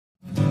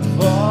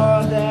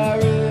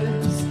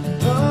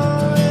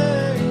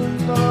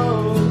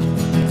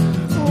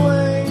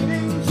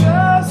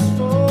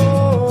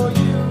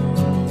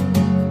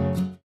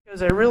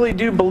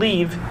really do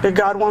believe that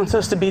God wants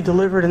us to be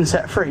delivered and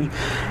set free.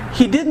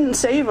 He didn't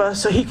save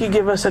us so He could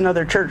give us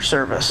another church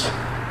service.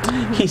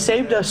 He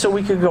saved us so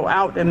we could go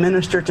out and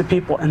minister to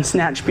people and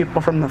snatch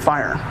people from the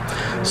fire.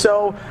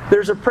 So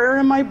there's a prayer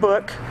in my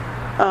book.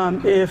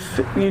 If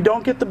you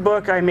don't get the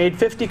book, I made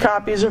 50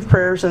 copies of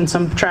prayers and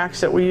some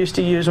tracts that we used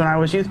to use when I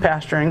was youth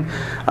pastoring.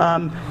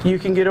 You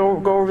can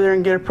go over there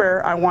and get a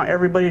prayer. I want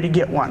everybody to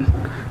get one.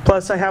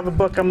 Plus, I have a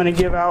book I'm going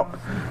to give out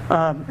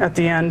at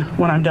the end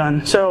when I'm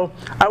done. So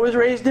I was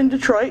raised in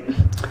Detroit.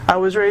 I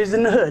was raised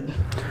in the hood.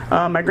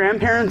 My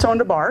grandparents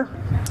owned a bar.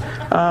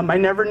 I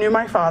never knew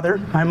my father.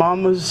 My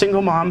mom was a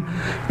single mom.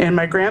 And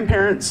my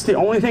grandparents, the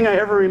only thing I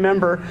ever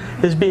remember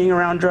is being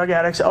around drug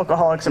addicts,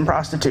 alcoholics, and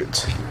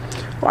prostitutes.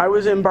 I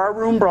was in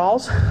barroom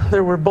brawls.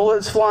 There were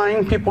bullets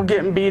flying, people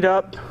getting beat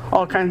up,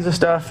 all kinds of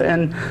stuff.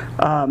 And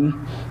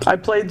I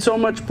played so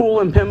much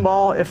pool and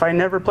pinball, if I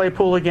never play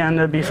pool again,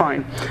 it'd be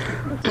fine.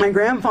 My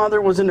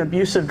grandfather was an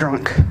abusive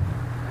drunk.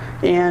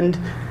 And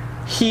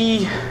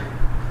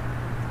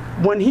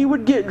when he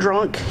would get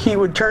drunk, he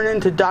would turn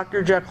into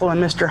Dr. Jekyll and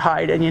Mr.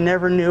 Hyde, and you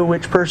never knew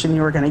which person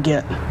you were going to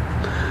get.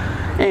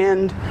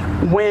 And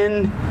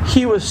when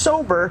he was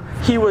sober,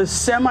 he was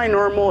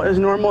semi-normal as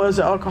an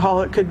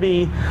alcoholic could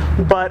be,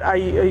 but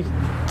I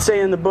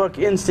say in the book,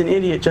 instant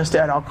idiot, just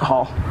add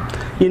alcohol.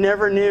 You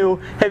never knew.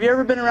 Have you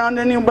ever been around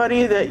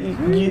anybody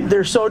that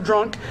they're so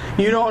drunk,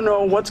 you don't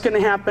know what's going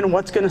to happen,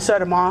 what's going to set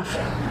them off?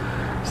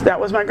 So that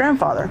was my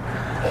grandfather.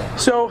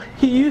 So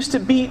he used to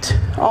beat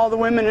all the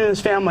women in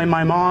his family.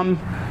 My mom,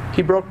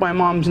 he broke my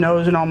mom's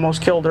nose and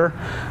almost killed her.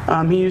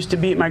 He used to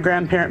beat my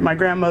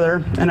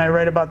grandmother, and I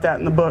write about that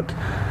in the book.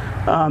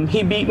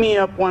 He beat me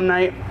up one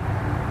night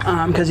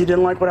because he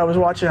didn't like what I was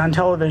watching on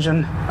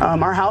television.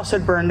 Our house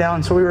had burned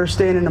down, so we were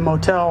staying in a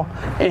motel,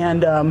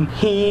 and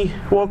he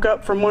woke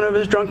up from one of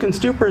his drunken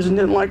stupors and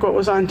didn't like what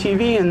was on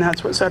TV, and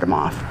that's what set him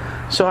off.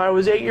 So I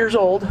was 8 years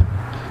old.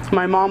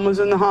 My mom was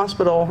in the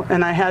hospital,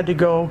 and I had to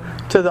go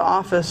to the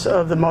office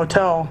of the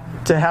motel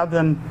to have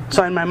them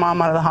sign my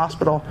mom out of the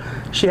hospital.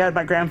 She had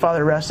my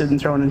grandfather arrested and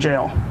thrown in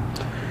jail.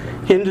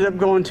 He ended up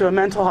going to a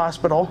mental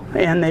hospital,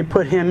 and they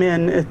put him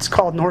in. It's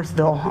called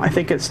Northville. I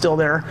think it's still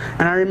there.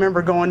 And I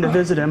remember going to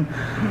visit him.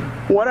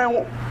 What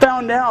I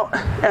found out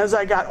as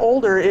I got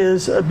older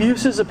is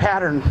abuse is a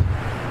pattern.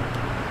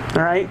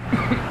 All right?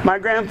 My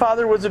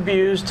grandfather was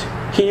abused.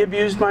 He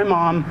abused my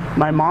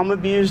mom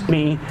abused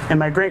me, and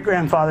my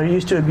great-grandfather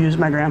used to abuse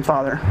my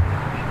grandfather.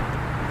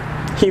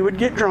 He would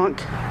get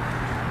drunk,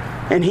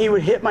 and he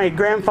would hit my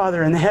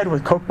grandfather in the head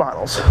with Coke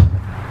bottles.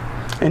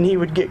 And he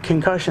would get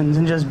concussions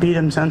and just beat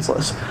him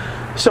senseless.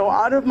 So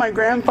out of my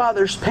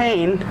grandfather's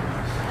pain,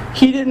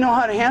 he didn't know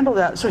how to handle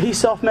that, so he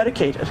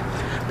self-medicated.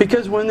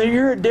 Because when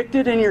you're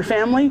addicted in your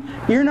family,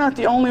 you're not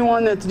the only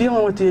one that's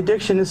dealing with the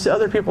addiction, it's the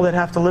other people that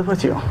have to live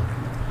with you.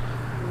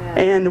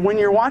 And when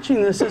you're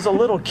watching this as a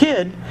little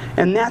kid,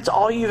 and that's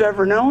all you've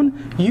ever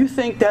known, you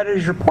think that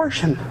is your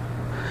portion.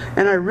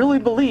 And I really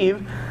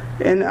believe,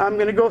 and I'm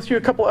going to go through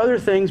a couple other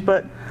things,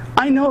 but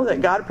I know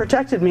that God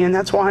protected me, and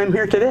that's why I'm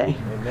here today.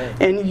 Amen.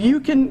 And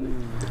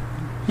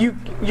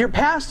your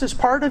past is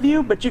part of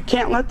you, but you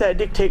can't let that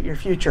dictate your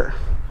future.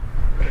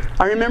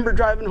 I remember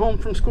driving home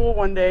from school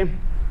one day,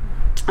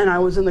 and I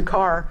was in the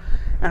car,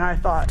 and I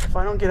thought, if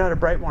I don't get out of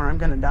Brightmoor, I'm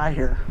going to die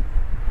here.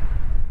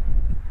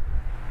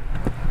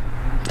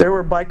 There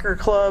were biker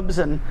clubs,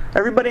 and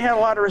everybody had a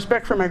lot of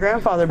respect for my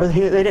grandfather, but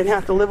they didn't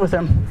have to live with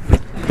him.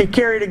 He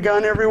carried a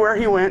gun everywhere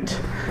he went,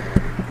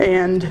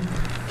 and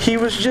he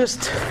was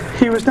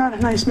not a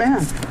nice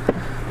man.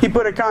 He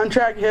put a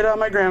contract hit on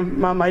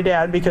my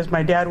dad because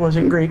my dad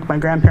wasn't Greek. My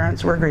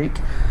grandparents were Greek.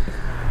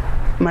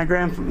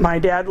 My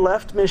dad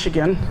left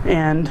Michigan,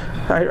 and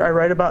I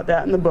write about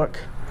that in the book.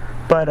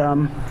 But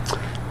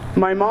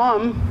my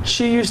mom,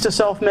 she used to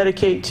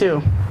self-medicate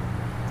too.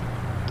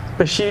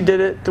 But she did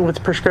it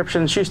with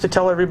prescriptions. She used to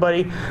tell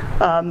everybody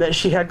that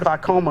she had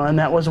glaucoma, and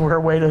that was her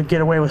way to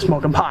get away with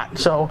smoking pot.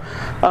 So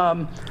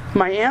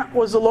my aunt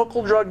was a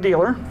local drug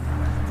dealer,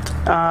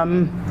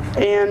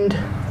 and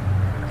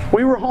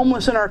we were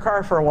homeless in our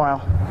car for a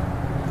while.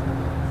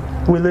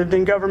 We lived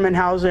in government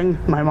housing.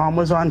 My mom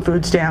was on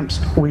food stamps.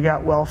 We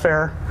got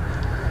welfare.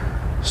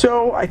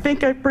 So I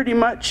think I pretty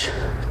much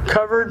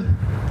covered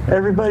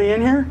everybody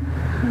in here.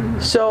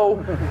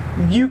 So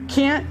you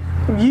can't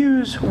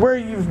use where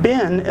you've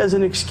been as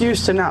an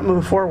excuse to not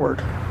move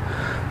forward.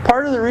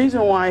 Part of the reason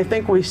why I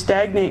think we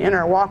stagnate in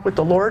our walk with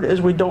the Lord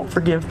is we don't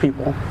forgive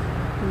people.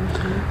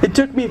 It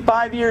took me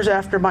 5 years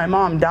after my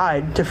mom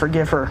died to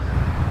forgive her.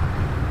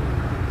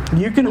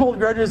 You can hold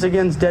grudges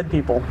against dead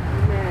people.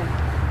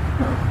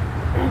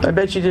 I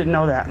bet you didn't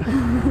know that.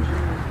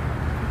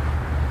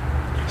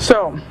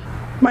 So,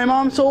 my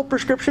mom sold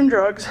prescription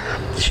drugs.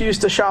 She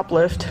used to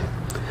shoplift.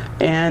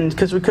 And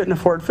because we couldn't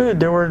afford food,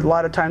 there were a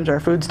lot of times our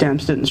food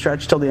stamps didn't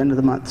stretch till the end of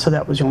the month, so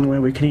that was the only way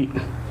we could eat.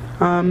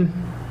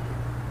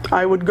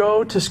 I would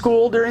go to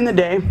school during the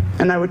day,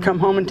 and I would come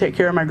home and take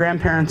care of my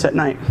grandparents at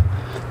night.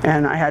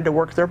 And I had to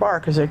work their bar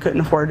because they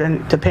couldn't afford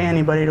to pay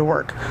anybody to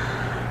work.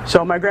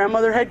 So my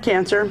grandmother had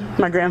cancer,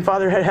 my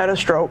grandfather had had a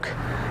stroke.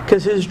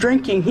 because his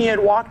drinking, he had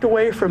walked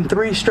away from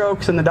 3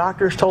 strokes, and the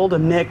doctors told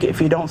him, Nick, if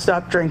you don't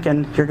stop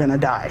drinking, you're going to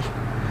die.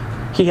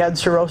 He had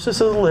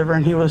cirrhosis of the liver,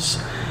 and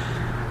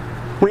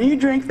when you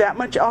drink that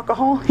much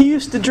alcohol, he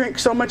used to drink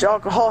so much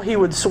alcohol he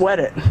would sweat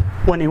it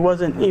when he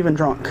wasn't even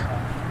drunk.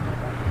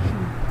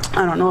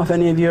 I don't know if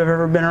any of you have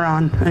ever been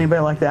around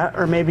anybody like that,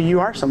 or maybe you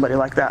are somebody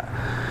like that.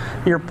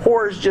 Your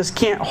pores just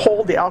can't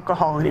hold the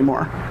alcohol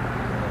anymore.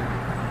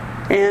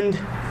 And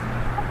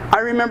I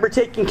remember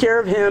taking care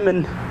of him,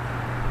 and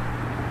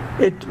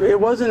it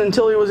wasn't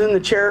until he was in the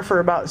chair for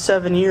about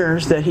 7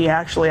 years that he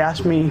actually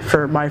asked me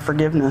for my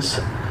forgiveness.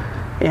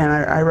 And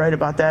I write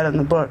about that in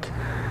the book.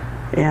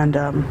 And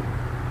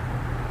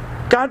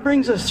God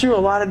brings us through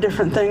a lot of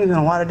different things and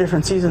a lot of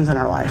different seasons in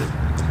our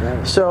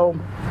life. So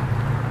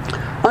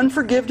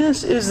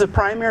unforgiveness is the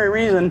primary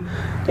reason,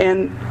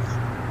 and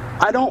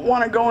I don't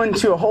want to go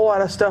into a whole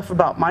lot of stuff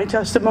about my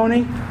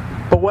testimony,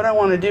 but what I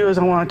want to do is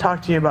I want to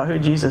talk to you about who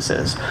Jesus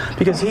is,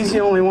 because he's the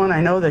only one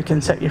I know that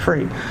can set you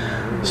free.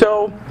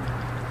 So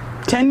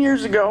 10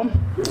 years ago,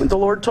 the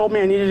Lord told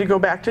me I needed to go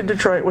back to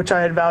Detroit, which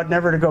I had vowed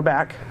never to go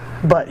back,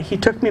 but he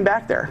took me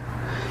back there.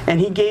 And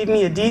he gave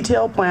me a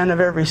detailed plan of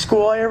every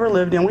school I ever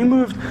lived in.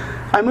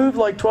 I moved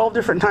like 12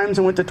 different times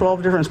and went to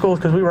 12 different schools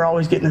because we were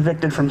always getting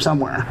evicted from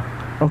somewhere.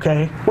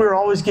 Okay? We were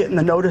always getting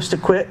the notice to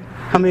quit.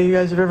 How many of you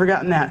guys have ever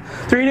gotten that?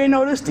 3-day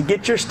notice to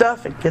get your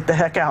stuff and get the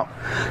heck out.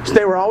 So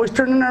they were always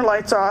turning their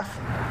lights off.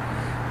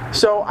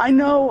 So I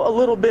know a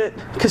little bit,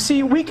 because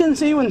see, we can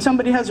see when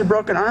somebody has a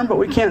broken arm, but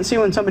we can't see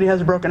when somebody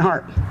has a broken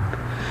heart.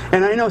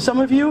 And I know some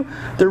of you,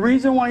 the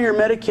reason why you're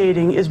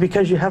medicating is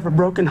because you have a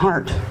broken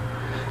heart.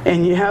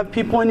 And you have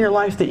people in your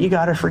life that you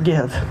got to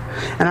forgive.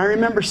 And I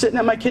remember sitting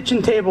at my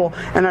kitchen table,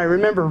 and I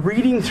remember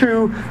reading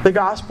through the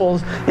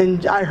Gospels,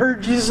 and I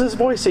heard Jesus'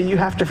 voice say, you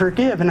have to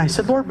forgive. And I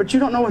said, Lord, but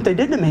you don't know what they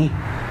did to me.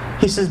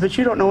 He says, but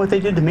you don't know what they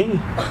did to me.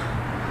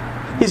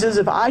 He says,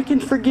 if I can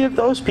forgive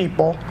those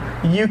people,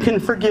 you can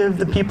forgive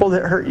the people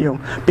that hurt you.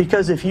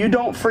 Because if you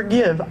don't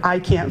forgive, I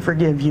can't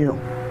forgive you.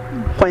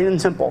 Plain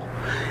and simple.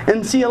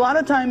 And see, a lot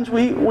of times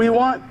we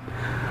want...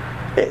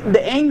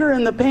 the anger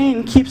and the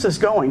pain keeps us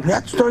going.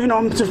 That's,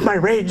 it's just my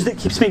rage that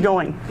keeps me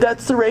going.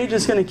 That's the rage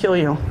that's going to kill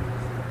you.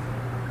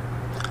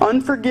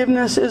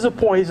 Unforgiveness is a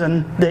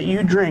poison that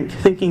you drink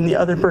thinking the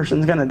other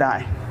person's going to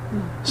die.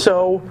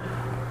 So,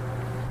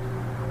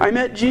 I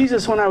met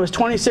Jesus when I was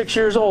 26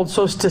 years old,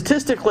 so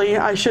statistically,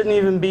 I shouldn't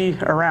even be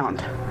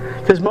around.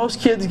 Because most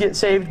kids get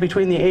saved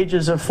between the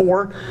ages of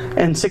 4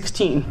 and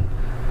 16.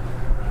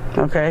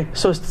 Okay,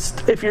 so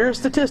if you're a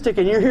statistic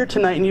and you're here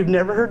tonight and you've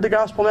never heard the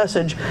gospel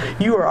message,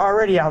 you are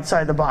already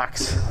outside the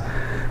box.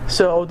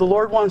 So the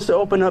Lord wants to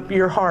open up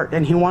your heart,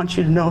 and he wants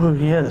you to know who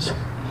he is.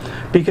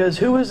 Because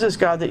who is this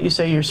God that you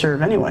say you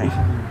serve anyway?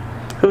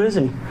 Who is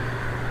he?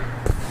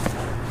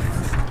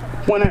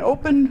 When I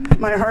opened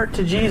my heart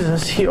to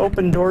Jesus, he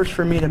opened doors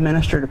for me to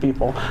minister to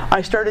people.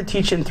 I started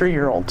teaching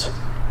 3-year-olds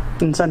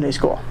in Sunday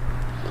school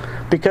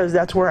because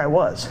that's where I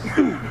was.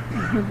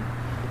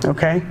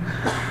 Okay?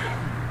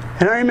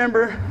 And I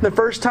remember the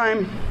first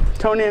time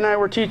Tony and I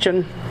were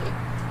teaching,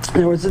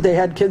 they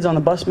had kids on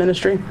the bus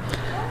ministry,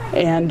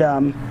 and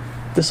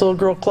this little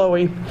girl,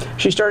 Chloe,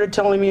 she started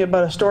telling me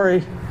about a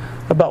story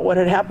about what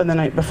had happened the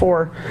night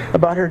before,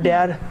 about her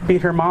dad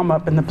beat her mom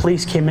up and the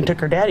police came and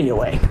took her daddy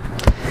away.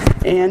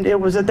 And it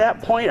was at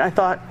that point I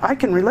thought, I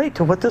can relate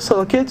to what this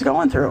little kid's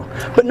going through.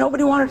 But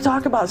nobody wanted to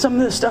talk about some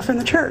of this stuff in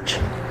the church.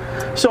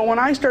 So when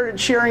I started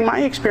sharing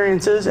my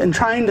experiences and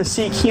trying to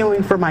seek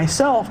healing for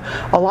myself,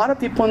 a lot of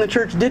people in the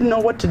church didn't know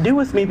what to do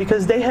with me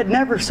because they had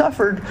never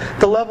suffered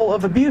the level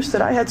of abuse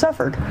that I had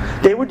suffered.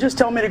 They would just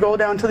tell me to go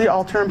down to the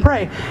altar and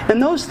pray.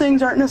 And those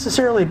things aren't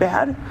necessarily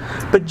bad,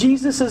 but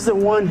Jesus is the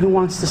one who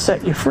wants to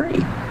set you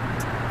free.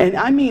 And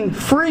I mean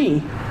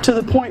free to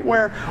the point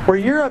where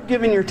you're up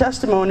giving your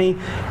testimony.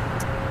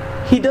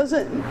 He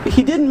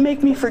didn't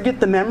make me forget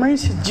the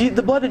memories.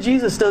 The blood of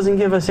Jesus doesn't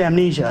give us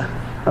amnesia,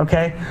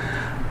 okay?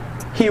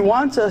 He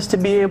wants us to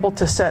be able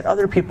to set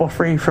other people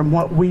free from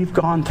what we've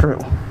gone through.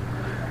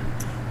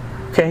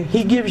 Okay?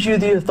 He gives you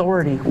the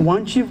authority.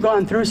 Once you've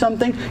gone through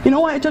something, you know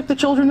why I took the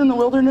children in the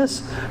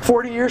wilderness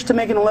 40 years to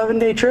make an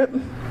 11-day trip?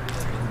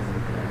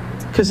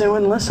 Because they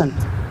wouldn't listen.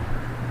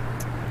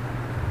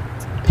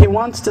 He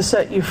wants to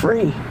set you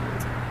free.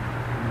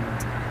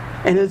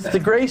 And it's the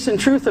grace and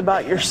truth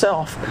about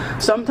yourself.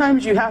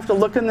 Sometimes you have to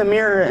look in the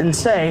mirror and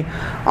say,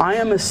 I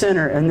am a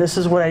sinner and this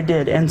is what I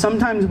did. And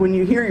sometimes when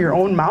you hear your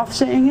own mouth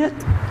saying it,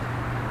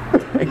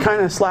 it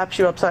kind of slaps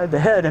you upside the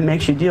head and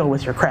makes you deal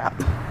with your crap.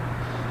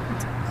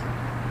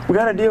 We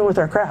got to deal with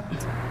our crap.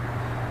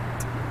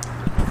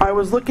 I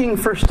was looking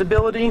for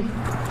stability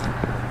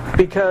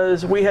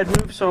because we had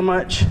moved so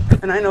much.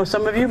 And I know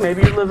some of you,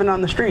 maybe you're living on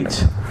the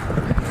streets.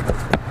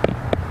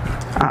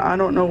 I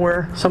don't know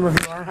where some of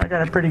you are. I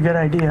got a pretty good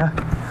idea.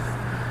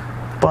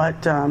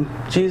 But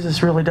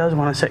Jesus really does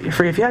want to set you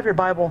free. If you have your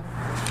Bible,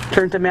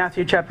 turn to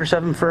Matthew chapter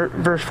 7,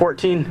 verse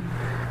 14.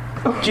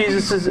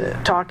 Jesus is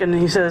talking,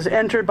 and he says,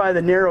 enter by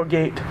the narrow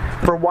gate,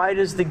 for wide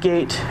is the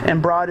gate, and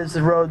broad is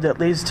the road that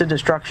leads to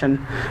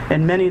destruction,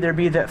 and many there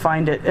be that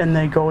find it, and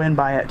they go in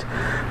by it.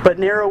 But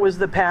narrow is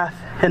the path,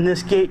 and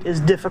this gate is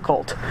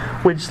difficult,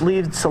 which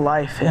leads to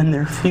life,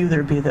 and few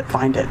there be that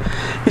find it.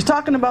 He's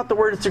talking about the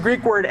word, it's a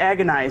Greek word,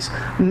 agonize.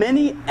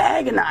 Many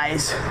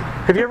agonize.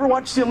 Have you ever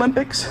watched the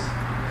Olympics?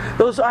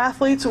 Those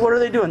athletes, what are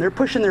they doing? They're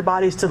pushing their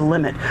bodies to the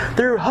limit.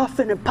 They're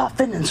huffing and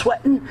puffing and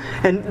sweating,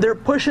 and they're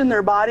pushing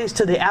their bodies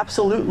to the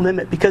absolute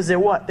limit because they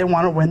what? They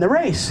want to win the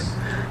race.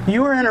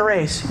 You are in a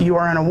race. You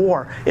are in a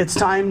war. It's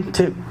time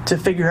to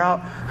figure out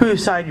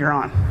whose side you're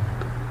on.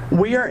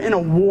 We are in a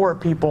war,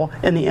 people,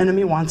 and the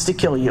enemy wants to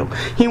kill you.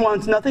 He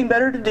wants nothing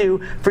better to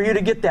do for you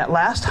to get that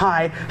last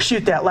high,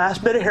 shoot that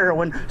last bit of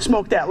heroin,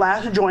 smoke that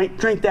last joint,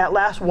 drink that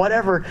last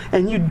whatever,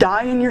 and you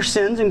die in your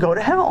sins and go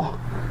to hell.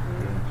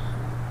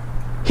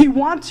 He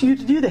wants you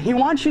to do that. He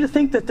wants you to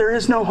think that there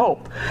is no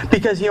hope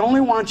because he only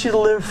wants you to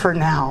live for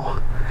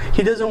now.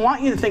 He doesn't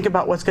want you to think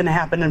about what's going to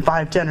happen in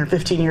 5, 10, or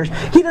 15 years.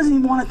 He doesn't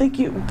even want to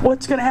think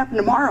what's going to happen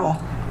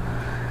tomorrow.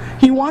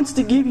 He wants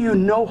to give you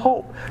no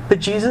hope. But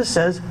Jesus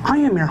says, I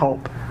am your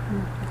hope.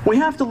 We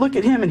have to look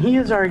at him, and he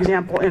is our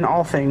example in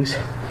all things.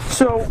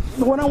 So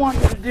what I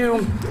want you to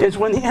do is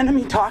when the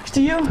enemy talks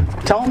to you,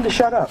 tell him to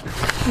shut up.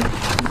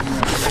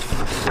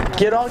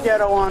 Get all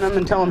ghetto on him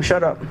and tell him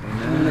shut up.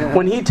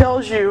 When he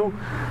tells you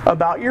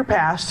about your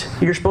past,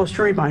 you're supposed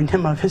to remind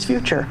him of his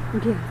future.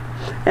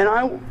 And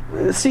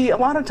I see a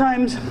lot of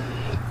times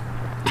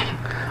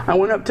I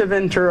went up to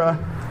Ventura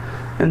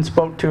and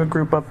spoke to a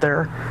group up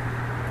there,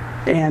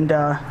 and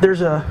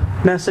there's a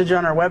message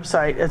on our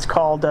website. It's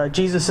called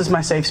Jesus is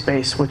My Safe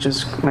Space, which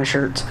is my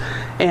shirts,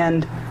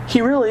 and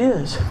he really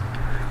is.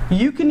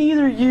 You can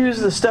either use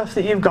the stuff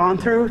that you've gone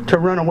through to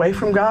run away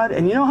from God,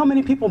 and you know how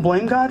many people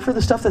blame God for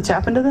the stuff that's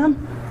happened to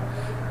them?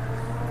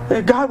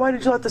 God, why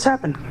did you let this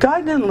happen?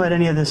 God didn't let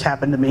any of this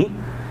happen to me.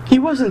 He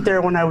wasn't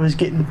there when I was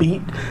getting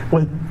beat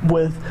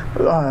with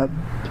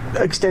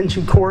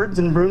extension cords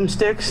and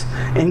broomsticks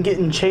and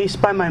getting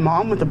chased by my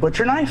mom with a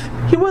butcher knife.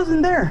 He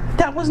wasn't there.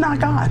 That was not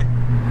God.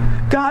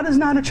 God is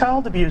not a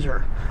child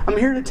abuser. I'm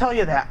here to tell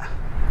you that.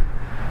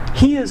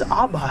 He is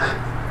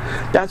Abba.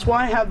 That's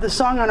why I have this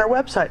song on our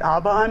website,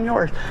 Abba, I'm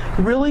yours.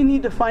 You really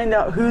need to find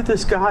out who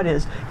this God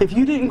is. If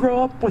you grew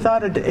up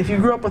without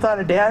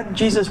a dad,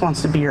 Jesus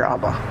wants to be your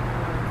Abba.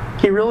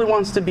 He really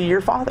wants to be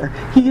your father.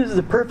 He is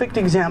the perfect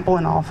example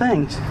in all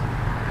things.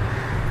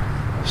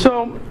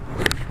 So,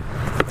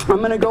 I'm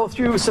going to go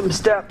through some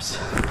steps,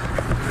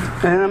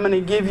 and I'm going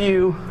to give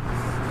you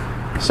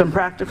some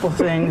practical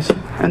things,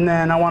 and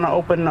then I want to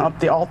open up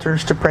the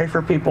altars to pray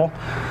for people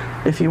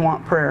if you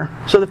want prayer.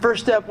 So the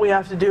first step we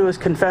have to do is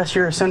confess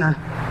you're a sinner.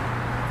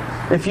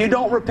 If you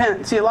don't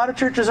repent, see, a lot of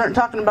churches aren't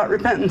talking about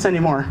repentance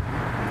anymore.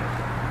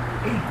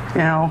 You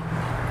know,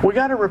 we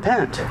got to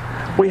repent.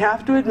 We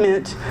have to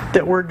admit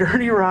that we're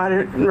dirty,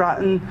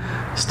 rotten,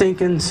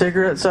 stinking,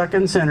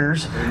 cigarette-sucking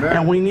sinners, Amen.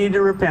 And we need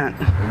to repent.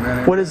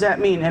 Amen. What does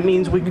that mean? It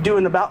means we do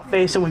an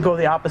about-face and we go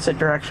the opposite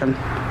direction.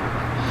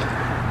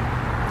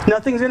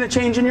 Nothing's going to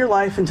change in your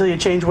life until you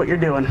change what you're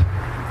doing.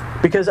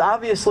 Because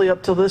obviously,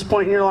 up till this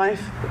point in your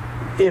life,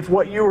 if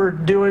what you were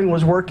doing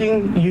was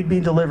working, you'd be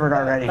delivered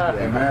already.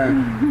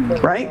 Amen.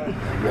 Right?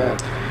 Amen.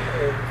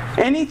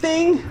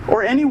 Anything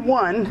or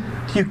anyone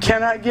you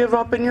cannot give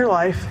up in your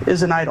life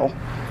is an idol.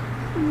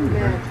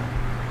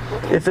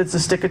 Amen. If it's a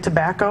stick of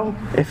tobacco,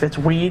 if it's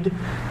weed,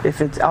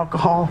 if it's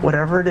alcohol,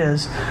 whatever it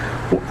is.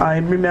 I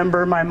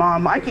remember my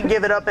mom, I could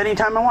give it up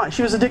anytime I want.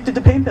 She was addicted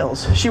to pain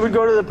pills. She would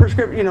go to the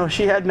prescription,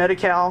 she had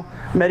Medi-Cal,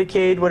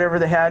 Medicaid, whatever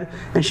they had,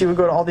 and she would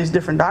go to all these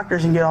different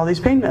doctors and get all these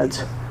pain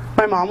meds.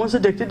 My mom was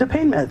addicted to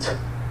pain meds.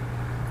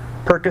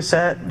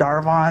 Percocet,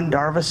 Darvon,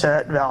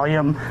 Darvocet,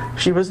 Valium.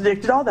 She was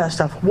addicted to all that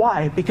stuff.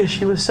 Why? Because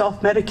she was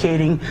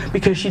self-medicating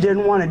because she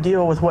didn't want to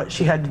deal with what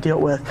she had to deal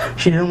with.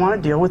 She didn't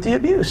want to deal with the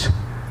abuse.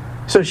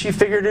 So she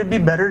figured it'd be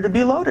better to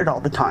be loaded all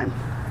the time.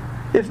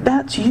 If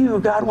that's you,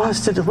 God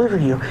wants to deliver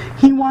you.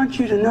 He wants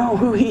you to know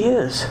who He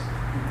is.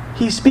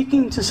 He's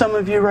speaking to some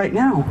of you right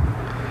now.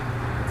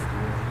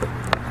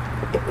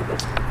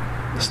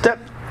 Step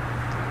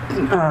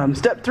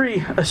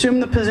 3, assume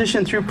the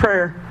position through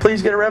prayer.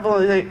 Please get a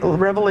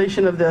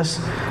revelation of this.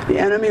 The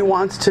enemy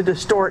wants to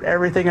distort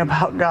everything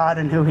about God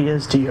and who He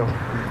is to you.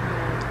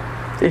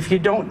 If you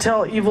don't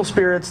tell evil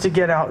spirits to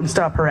get out and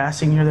stop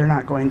harassing you, they're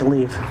not going to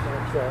leave.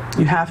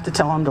 You have to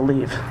tell them to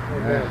leave.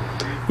 Amen.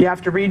 You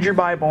have to read your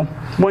Bible.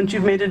 Once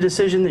you've made a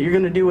decision that you're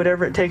going to do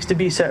whatever it takes to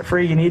be set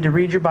free, you need to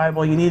read your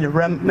Bible, you need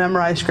to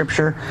memorize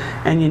Scripture,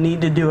 and you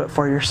need to do it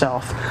for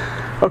yourself.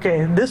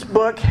 Okay, this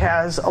book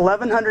has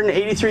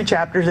 1,183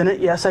 chapters in it.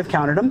 Yes, I've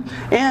counted them.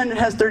 And it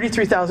has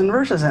 33,000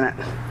 verses in it.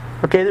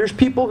 Okay, there's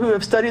people who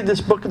have studied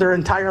this book their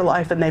entire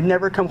life and they've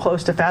never come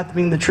close to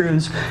fathoming the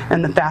truths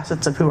and the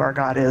facets of who our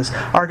God is.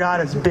 Our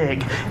God is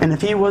big, and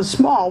if He was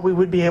small, we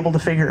would be able to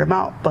figure Him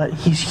out, but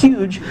He's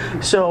huge,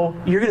 so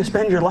you're going to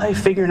spend your life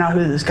figuring out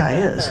who this guy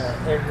is.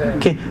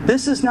 Okay,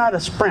 this is not a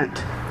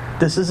sprint.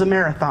 This is a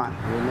marathon.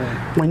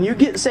 Amen. When you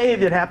get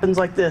saved, it happens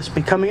like this.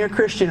 Becoming a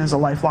Christian is a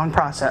lifelong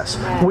process.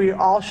 We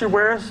all should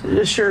wear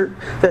a shirt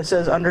that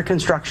says under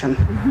construction.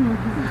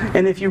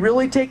 And if you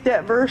really take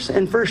that verse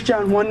in 1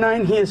 John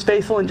 1:9, He is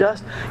faithful and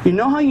just, you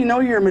know how you know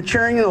you're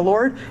maturing in the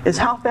Lord is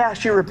how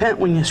fast you repent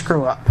when you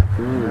screw up.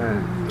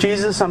 Amen.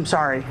 Jesus, I'm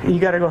sorry. You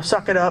got to go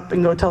suck it up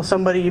and go tell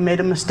somebody you made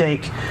a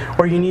mistake,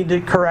 or you need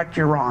to correct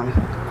your wrong.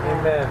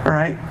 Amen. All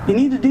right? You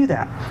need to do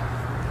that.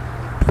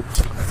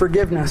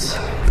 Forgiveness.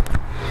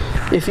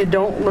 If you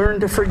don't learn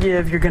to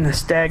forgive, you're going to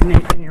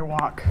stagnate in your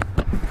walk.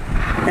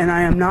 And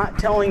I am not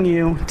telling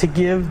you to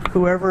give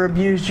whoever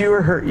abused you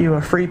or hurt you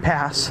a free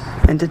pass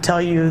and to tell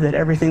you that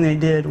everything they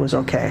did was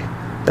okay.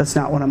 That's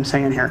not what I'm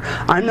saying here.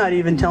 I'm not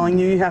even telling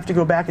you have to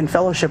go back and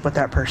fellowship with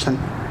that person.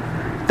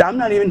 I'm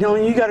not even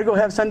telling you got to go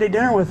have Sunday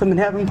dinner with them and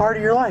have them part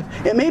of your life.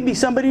 It may be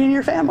somebody in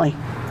your family.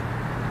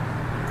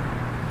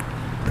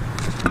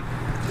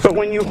 But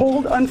when you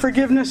hold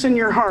unforgiveness in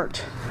your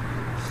heart,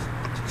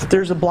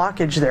 there's a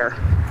blockage there.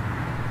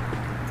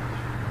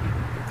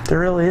 There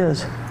really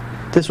is.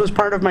 This was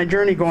part of my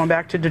journey going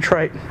back to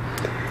Detroit.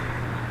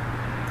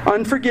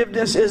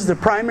 Unforgiveness is the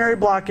primary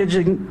blockage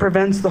that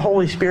prevents the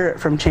Holy Spirit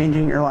from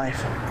changing your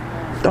life.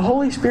 The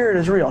Holy Spirit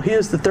is real. He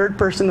is the third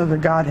person of the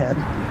Godhead.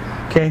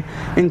 Okay?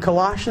 In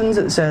Colossians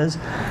it says,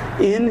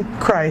 in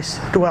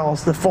Christ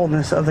dwells the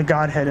fullness of the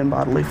Godhead in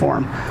bodily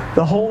form.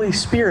 The Holy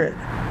Spirit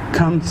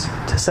comes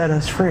to set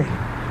us free.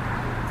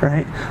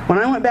 Right? When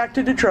I went back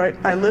to Detroit,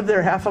 I lived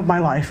there half of my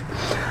life.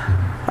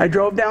 I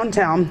drove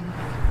downtown.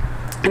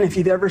 And if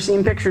you've ever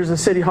seen pictures of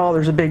City Hall,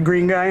 there's a big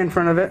green guy in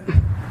front of it.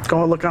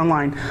 Go look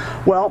online.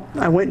 Well,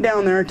 I went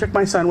down there, took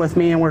my son with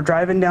me, and we're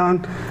driving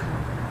down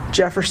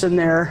Jefferson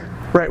there,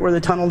 right where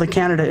the Tunnel to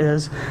Canada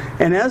is.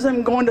 And as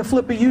I'm going to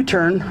flip a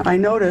U-turn, I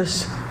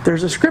notice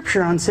there's a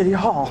scripture on City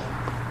Hall.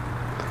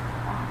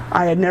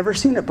 I had never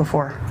seen it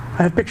before.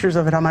 I have pictures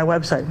of it on my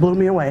website. Blew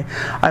me away.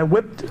 I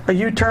whipped a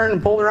U-turn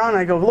and pulled around, and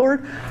I go,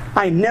 Lord,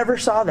 I never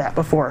saw that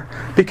before.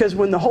 Because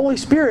when the Holy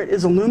Spirit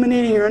is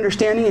illuminating your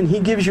understanding and He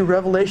gives you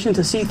revelation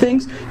to see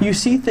things, you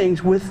see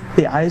things with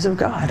the eyes of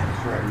God.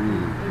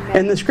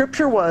 And the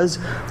scripture was,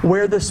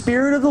 where the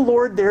Spirit of the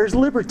Lord, there's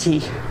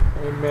liberty.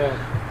 Amen.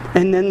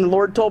 And then the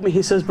Lord told me,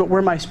 He says, but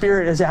where my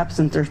Spirit is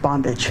absent, there's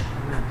bondage.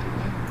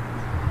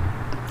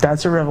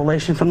 That's a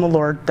revelation from the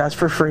Lord. That's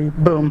for free.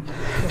 Boom.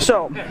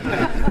 So,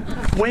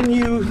 when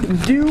you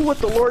do what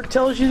the Lord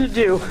tells you to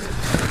do,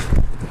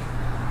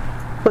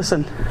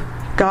 listen,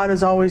 God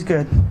is always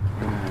good.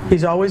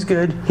 He's always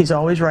good. He's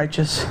always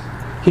righteous.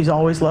 He's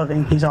always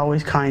loving. He's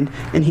always kind.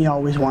 And He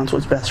always wants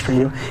what's best for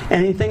you.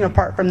 Anything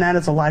apart from that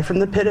is a lie from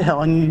the pit of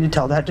hell, and you need to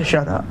tell that to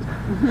shut up.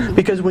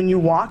 Because when you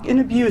walk in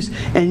abuse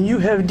and you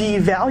have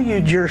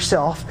devalued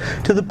yourself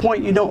to the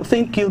point you don't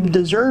think you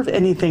deserve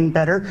anything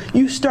better,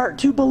 you start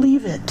to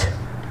believe it.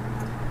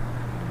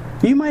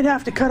 You might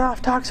have to cut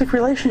off toxic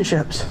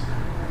relationships.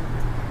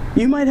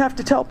 You might have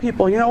to tell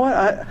people, you know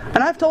what, and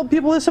I've told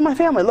people this in my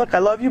family, look, I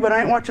love you, but I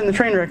ain't watching the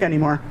train wreck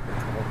anymore.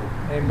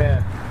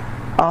 Amen.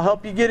 I'll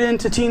help you get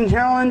into Teen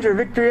Challenge or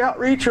Victory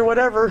Outreach or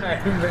whatever.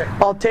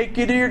 I'll take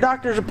you to your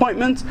doctor's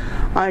appointments.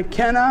 I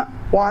cannot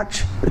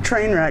watch the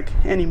train wreck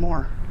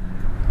anymore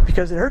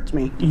because it hurts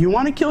me. You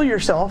want to kill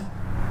yourself,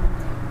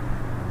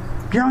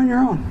 you're on your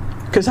own.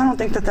 Because I don't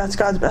think that that's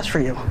God's best for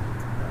you.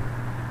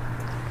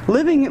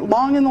 Living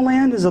long in the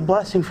land is a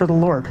blessing for the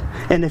Lord.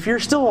 And if you're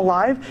still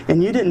alive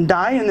and you didn't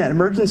die in that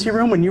emergency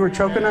room when you were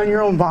choking on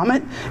your own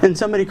vomit and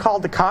somebody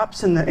called the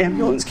cops and the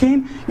ambulance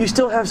came, you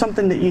still have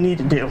something that you need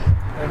to do.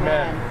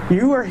 Amen.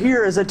 You are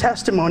here as a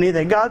testimony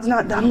that God's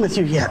not done with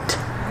you yet.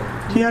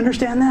 Do you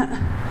understand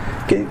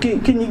that?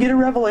 Can you get a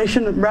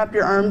revelation and wrap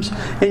your arms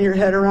and your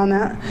head around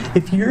that?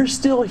 If you're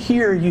still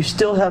here, you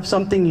still have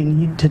something you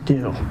need to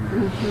do.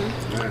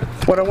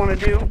 What I want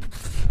to do,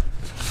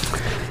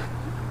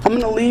 I'm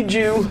going to lead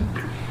you.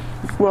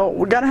 Well,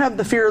 we got to have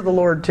the fear of the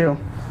Lord too.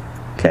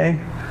 Okay?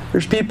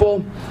 There's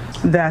people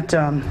that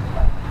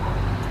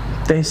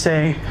they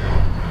say,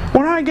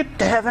 when I get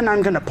to heaven,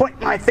 I'm going to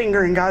point my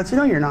finger, and God says,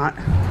 no, you're not.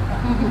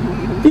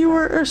 You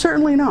are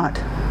certainly not.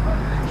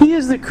 He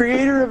is the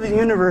creator of the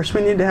universe.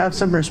 We need to have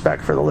some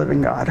respect for the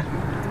living God.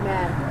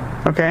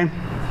 Amen. Okay?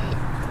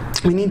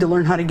 We need to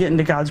learn how to get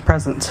into God's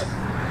presence.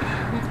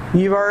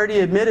 You've already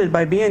admitted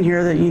by being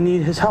here that you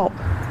need His help.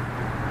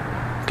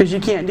 Because you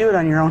can't do it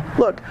on your own.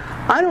 Look,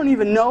 I don't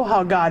even know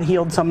how God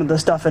healed some of the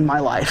stuff in my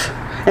life.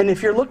 And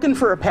if you're looking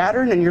for a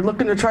pattern and you're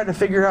looking to try to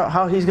figure out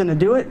how He's going to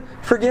do it,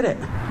 forget it.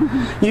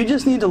 You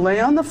just need to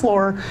lay on the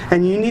floor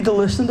and you need to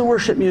listen to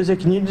worship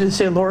music and you need to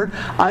say, Lord,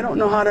 I don't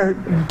know how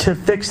to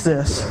fix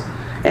this.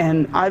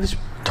 And I've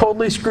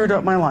totally screwed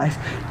up my life.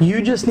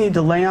 You just need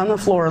to lay on the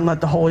floor and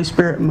let the Holy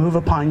Spirit move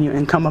upon you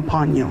and come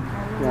upon you.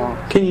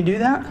 Yeah. Can you do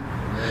that?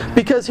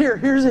 Because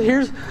here's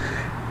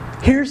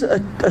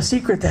a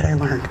secret that I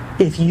learned.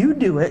 If you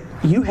do it,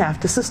 you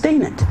have to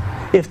sustain it.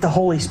 If the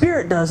Holy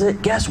Spirit does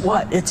it, guess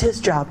what? It's His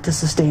job to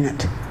sustain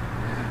it.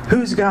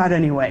 Who's God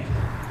anyway?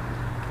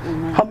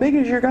 How big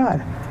is your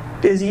God?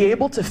 Is He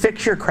able to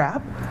fix your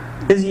crap?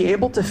 Is He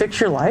able to fix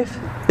your life?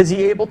 Is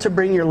He able to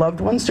bring your loved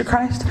ones to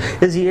Christ?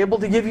 Is He able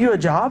to give you a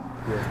job?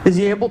 Is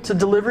He able to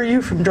deliver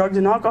you from drugs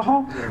and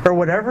alcohol? Or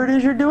whatever it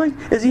is you're doing?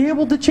 Is He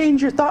able to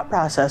change your thought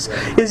process?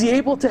 Is He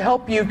able to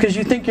help you because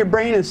you think your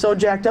brain is so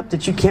jacked up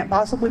that you can't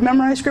possibly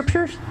memorize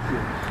scriptures?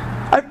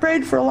 I've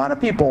prayed for a lot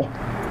of people.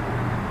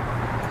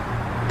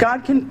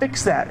 God can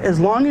fix that. As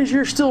long as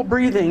you're still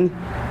breathing,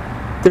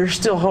 there's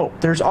still hope.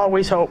 There's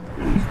always hope.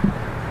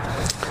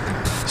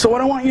 So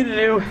what I want you to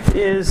do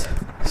is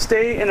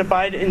stay and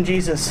abide in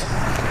Jesus.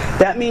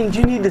 That means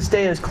you need to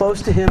stay as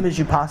close to Him as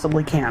you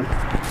possibly can.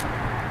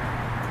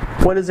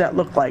 What does that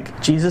look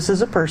like? Jesus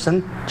is a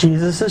person,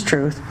 Jesus is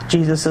truth,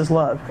 Jesus is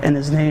love, and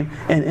His name,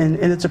 and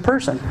it's a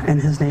person,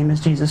 and His name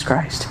is Jesus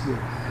Christ.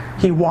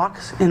 He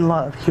walks in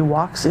love, He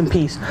walks in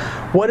peace.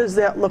 What does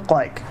that look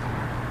like?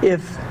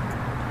 If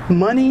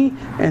money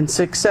and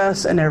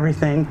success and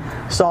everything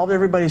solved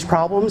everybody's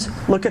problems,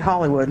 look at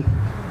Hollywood.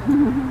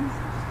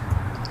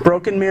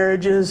 Broken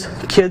marriages,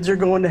 kids are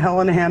going to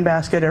hell in a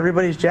handbasket,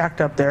 everybody's jacked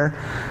up there.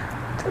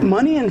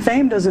 Money and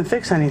fame doesn't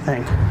fix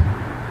anything.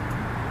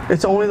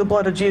 It's only the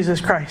blood of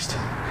Jesus Christ.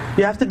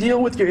 You have to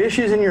deal with your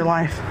issues in your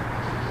life.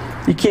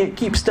 You can't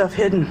keep stuff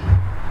hidden.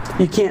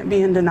 You can't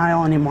be in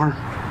denial anymore.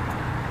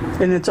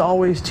 And it's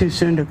always too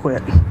soon to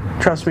quit.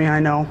 Trust me, I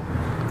know.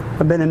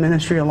 I've been in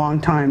ministry a long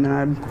time and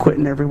I'm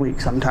quitting every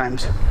week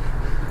sometimes.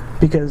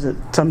 Because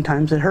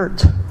sometimes it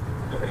hurts.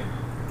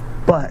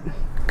 But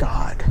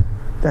God,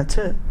 that's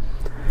it.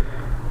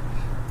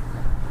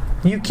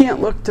 You can't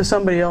look to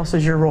somebody else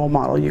as your role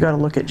model. You got to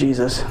look at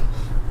Jesus.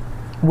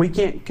 We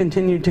can't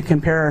continue to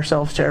compare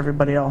ourselves to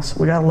everybody else.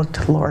 We got to look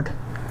to the Lord.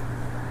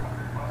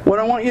 What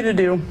I want you to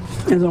do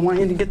is I want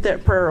you to get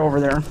that prayer over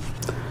there,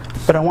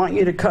 but I want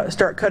you to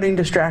start cutting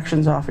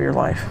distractions off of your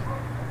life.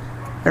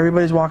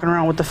 Everybody's walking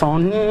around with the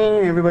phone.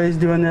 Everybody's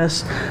doing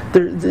this.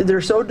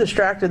 They're so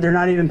distracted they're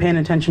not even paying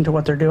attention to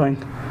what they're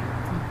doing.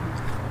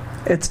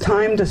 It's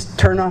time to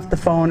turn off the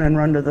phone and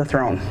run to the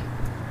throne.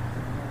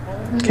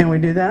 Can we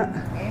do that?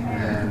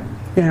 Amen.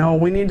 You know,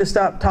 we need to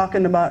stop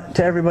talking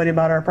to everybody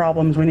about our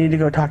problems. We need to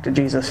go talk to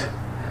Jesus.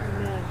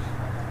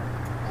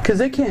 Because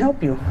they can't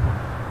help you.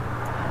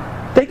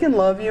 They can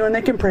love you and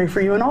they can pray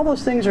for you and all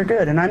those things are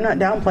good. And I'm not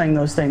downplaying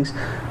those things.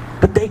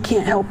 But they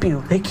can't help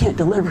you. They can't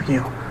deliver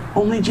you.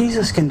 Only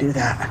Jesus can do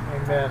that.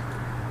 Amen.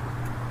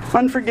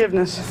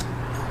 Unforgiveness.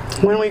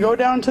 When we go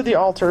down to the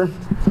altar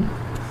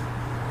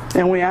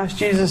and we ask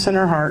Jesus in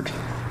our heart,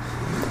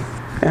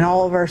 and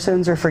all of our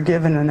sins are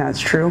forgiven, and that's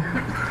true.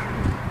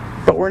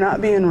 But we're not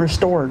being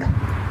restored.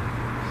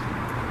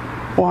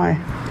 Why?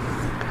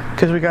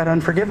 Because we got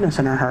unforgiveness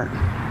in our heart.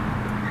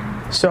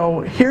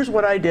 So here's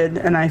what I did,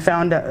 and I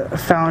found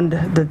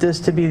that this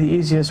to be the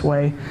easiest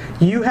way.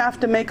 You have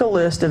to make a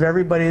list of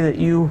everybody that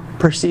you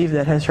perceive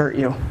that has hurt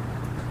you.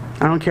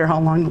 I don't care how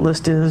long the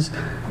list is.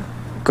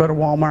 Go to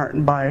Walmart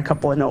and buy a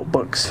couple of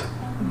notebooks.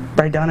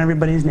 Write down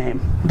everybody's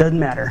name. Doesn't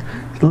matter.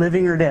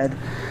 Living or dead.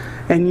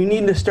 And you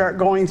need to start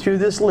going through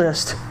this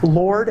list.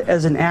 Lord,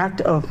 as an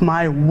act of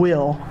my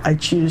will, I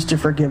choose to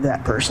forgive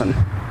that person.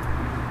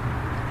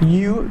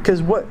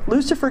 Because what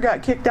Lucifer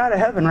got kicked out of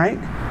heaven, right?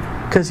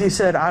 Because he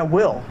said, I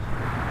will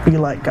be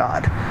like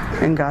God.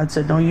 And God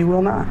said, no, you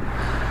will not.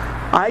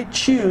 I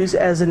choose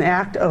as an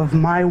act of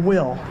my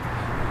will.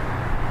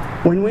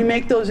 When we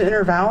make those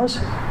inner vows,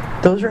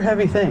 those are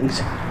heavy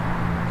things.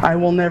 I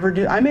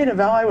made a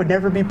vow I would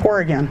never be poor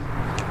again.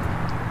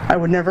 I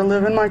would never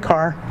live in my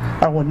car.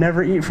 I will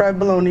never eat fried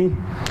bologna,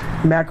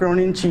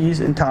 macaroni and cheese,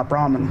 and top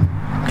ramen.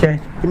 Okay?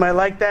 You might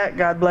like that.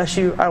 God bless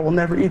you. I will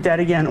never eat that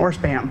again, or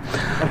Spam.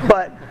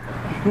 But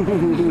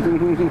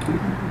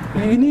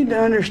you need to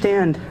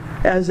understand,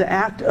 as an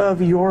act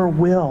of your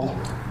will.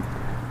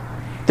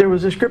 There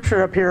was a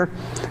scripture up here,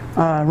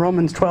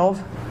 Romans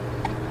 12.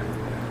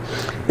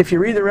 If you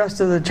read the rest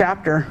of the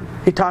chapter,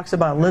 he talks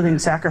about living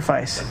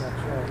sacrifice.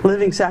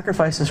 Living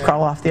sacrifices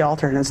crawl off the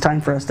altar, and it's time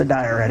for us to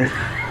die already.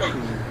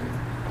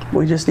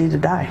 We just need to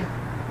die.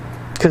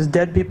 Because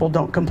dead people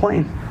don't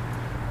complain.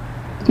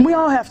 We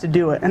all have to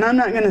do it. And I'm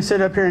not going to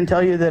sit up here and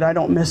tell you that I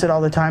don't miss it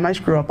all the time. I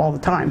screw up all the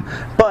time.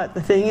 But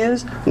the thing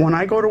is, when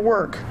I go to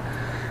work,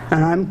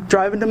 and I'm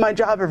driving to my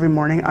job every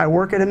morning, I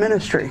work at a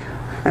ministry.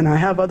 And I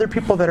have other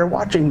people that are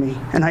watching me.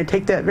 And I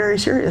take that very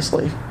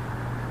seriously.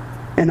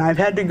 And I've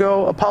had to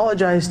go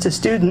apologize to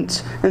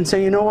students and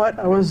say, you know what?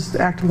 I was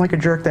acting like a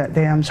jerk that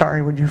day. I'm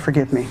sorry. Would you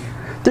forgive me?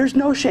 There's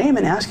no shame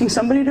in asking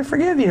somebody to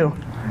forgive you.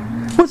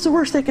 What's the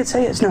worst they could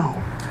say is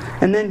no.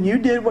 And then you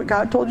did what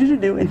God told you to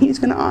do, and He's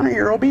going to honor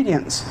your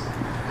obedience.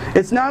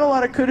 It's not a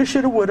lot of coulda,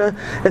 shoulda, woulda.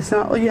 It's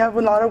not like you have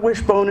a lot of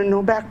wishbone and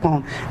no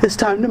backbone. It's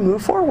time to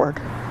move forward.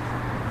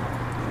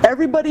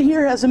 Everybody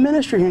here has a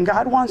ministry, and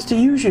God wants to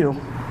use you.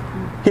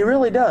 He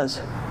really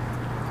does.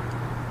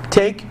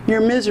 Take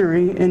your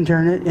misery and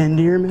turn it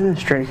into your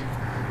ministry.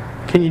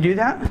 Can you do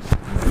that?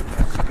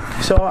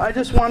 So I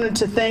just wanted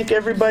to thank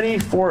everybody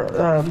for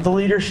the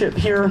leadership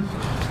here,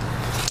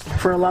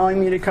 for allowing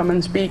me to come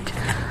and speak.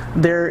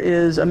 There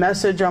is a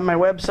message on my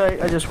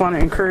website. I just want to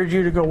encourage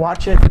you to go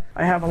watch it.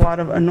 I have a lot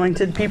of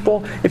anointed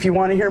people. If you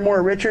want to hear more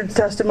of Richard's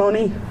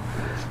testimony,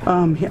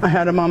 I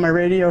had him on my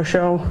radio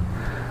show.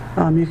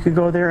 You could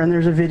go there and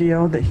there's a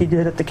video that he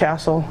did at the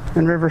castle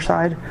in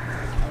Riverside.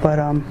 But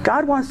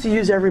God wants to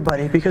use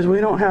everybody because we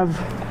don't have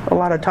a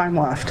lot of time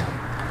left.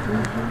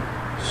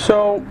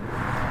 So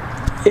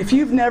if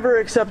you've never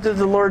accepted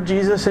the Lord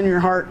Jesus in your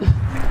heart,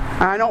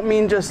 I don't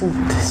mean just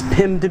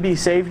him to be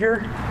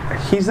Savior.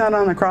 He's not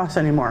on the cross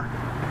anymore.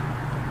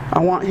 I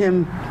want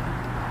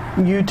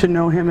you to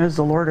know him as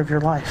the Lord of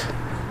your life.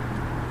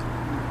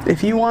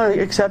 If you want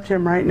to accept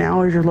him right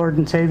now as your Lord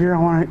and Savior,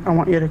 I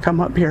want you to come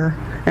up here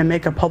and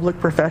make a public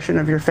profession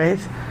of your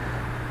faith.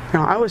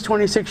 Now, I was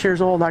 26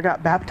 years old. I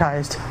got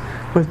baptized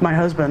with my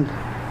husband,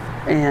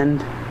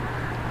 and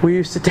we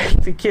used to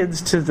take the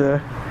kids to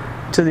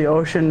the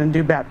ocean and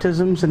do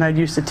baptisms, and I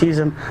used to tease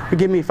them,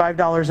 give me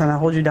 $5 and I'll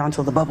hold you down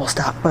till the bubbles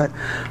stop. But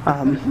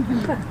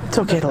it's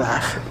okay to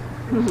laugh.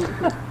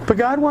 But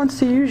God wants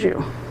to use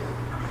you.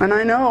 And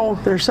I know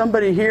there's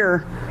somebody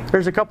here,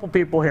 there's a couple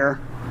people here.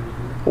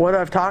 What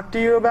I've talked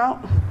to you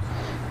about,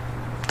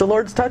 the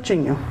Lord's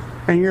touching you.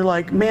 And you're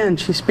like, man,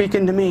 she's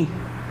speaking to me.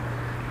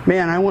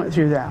 Man, I went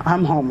through that.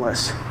 I'm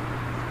homeless.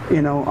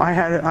 You know,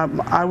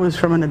 I was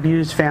from an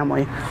abused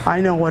family. I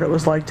know what it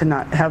was like to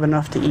not have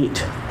enough to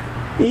eat.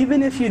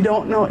 Even if you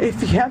don't know,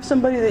 if you have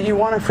somebody that you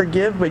want to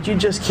forgive but you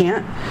just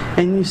can't,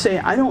 and you say,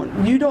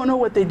 you don't know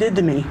what they did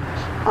to me.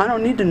 I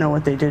don't need to know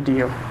what they did to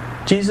you.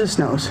 Jesus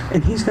knows,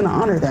 and he's going to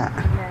honor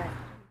that.